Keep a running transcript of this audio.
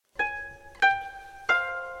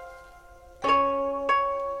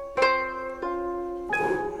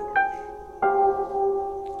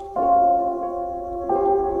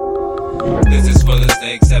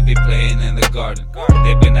be playing in the garden.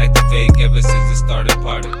 They've been acting fake ever since it started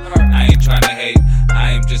partying. I ain't trying to hate,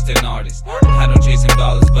 I am just an artist. I don't chase him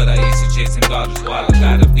dollars, but I used to chase him daughters. While I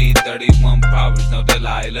gotta be 31 Proverbs, no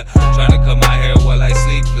Delilah. Trying to cut my hair while I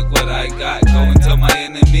sleep, look what I got. Go and tell my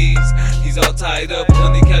enemies, he's all tied up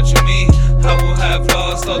when they capture me. I will have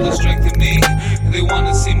lost all the strength in me. They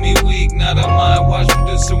wanna see me weak, not on my watch.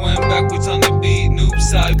 Producer went backwards on the beat. Noob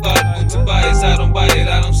side bought, went to buy it. I don't buy it,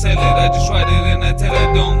 I don't sell it. I just write it and I tell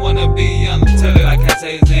it. Don't wanna be on the teller, I can't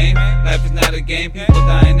say his name. Life is not a game, people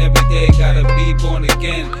dying every day. Gotta be born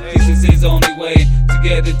again. Jesus is the only way to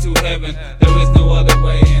get into heaven. There is no other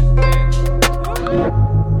way.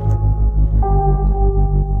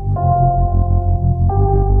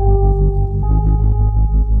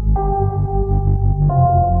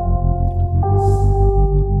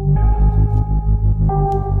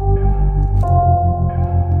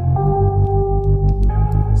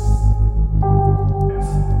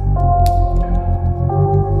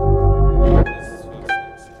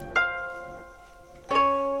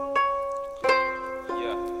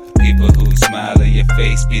 People who smile in your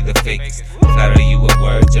face be the fakest. Flatter you with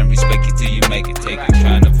words and respect you till you make it. Take it,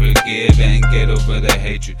 trying to forgive and get over the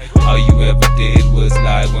hatred. All you ever did was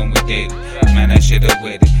lie when we dated. Man, I should've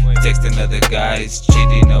waited. Texting other guys,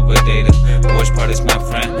 cheating over data. The worst part is my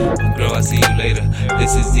friend. Girl, I'll see you later.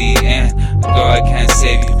 This is the end. Girl, I can't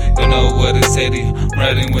save you. Don't know what to say to you. I'm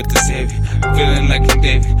riding with the savior. Feeling like King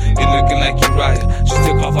David. You're looking like Uriah. She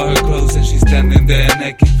took off all her clothes and she's standing there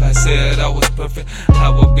naked. If I said I was perfect, I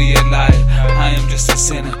would be a liar. I am just a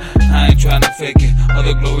sinner. I ain't trying to fake it. All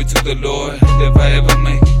the glory to the Lord if I ever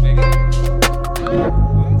make it.